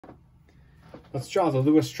Let's draw the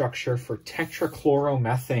Lewis structure for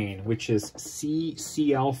tetrachloromethane, which is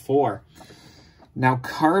CCl4. Now,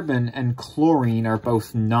 carbon and chlorine are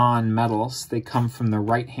both non-metals. They come from the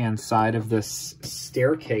right-hand side of this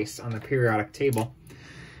staircase on the periodic table.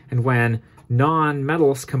 And when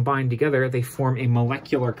non-metals combine together, they form a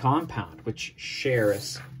molecular compound, which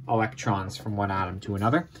shares electrons from one atom to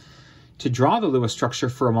another. To draw the Lewis structure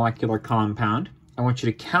for a molecular compound, I want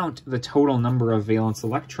you to count the total number of valence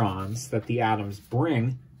electrons that the atoms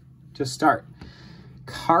bring to start.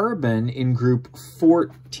 Carbon in group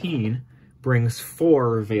 14 brings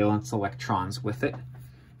 4 valence electrons with it.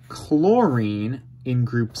 Chlorine in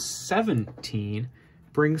group 17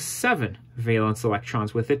 brings 7 valence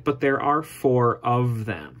electrons with it, but there are 4 of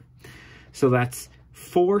them. So that's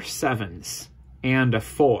 4 7s and a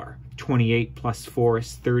 4. 28 plus 4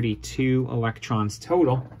 is 32 electrons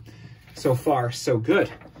total. So far, so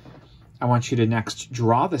good. I want you to next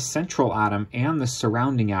draw the central atom and the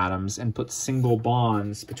surrounding atoms and put single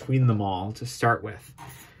bonds between them all to start with.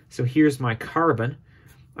 So here's my carbon.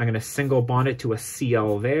 I'm going to single bond it to a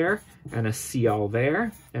Cl there, and a Cl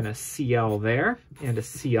there, and a Cl there, and a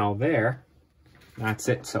Cl there. That's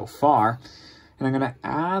it so far. And I'm going to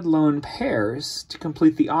add lone pairs to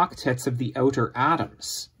complete the octets of the outer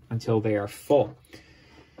atoms until they are full.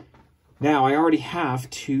 Now, I already have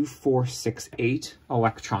 2, 4, 6, 8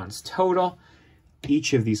 electrons total.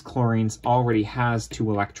 Each of these chlorines already has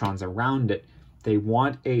 2 electrons around it. They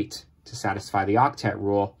want 8 to satisfy the octet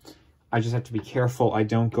rule. I just have to be careful I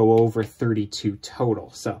don't go over 32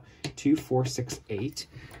 total. So 2, 4, 6, 8.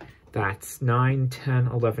 That's 9, 10,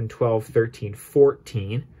 11, 12, 13,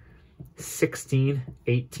 14, 16,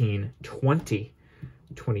 18, 20,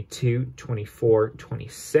 22, 24,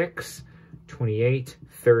 26, 28,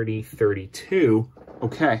 30, 32.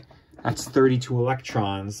 Okay, that's 32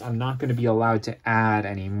 electrons. I'm not going to be allowed to add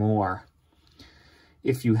any more.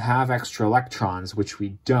 If you have extra electrons, which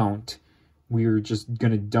we don't, we're just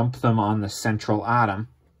going to dump them on the central atom,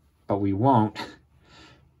 but we won't.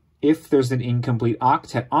 If there's an incomplete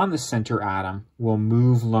octet on the center atom, we'll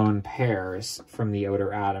move lone pairs from the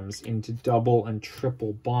outer atoms into double and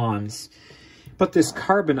triple bonds. But this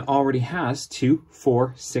carbon already has 2,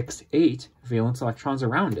 4, 6, 8 valence electrons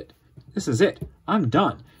around it. This is it. I'm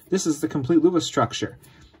done. This is the complete Lewis structure.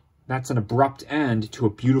 That's an abrupt end to a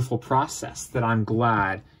beautiful process that I'm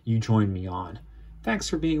glad you joined me on. Thanks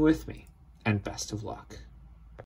for being with me, and best of luck.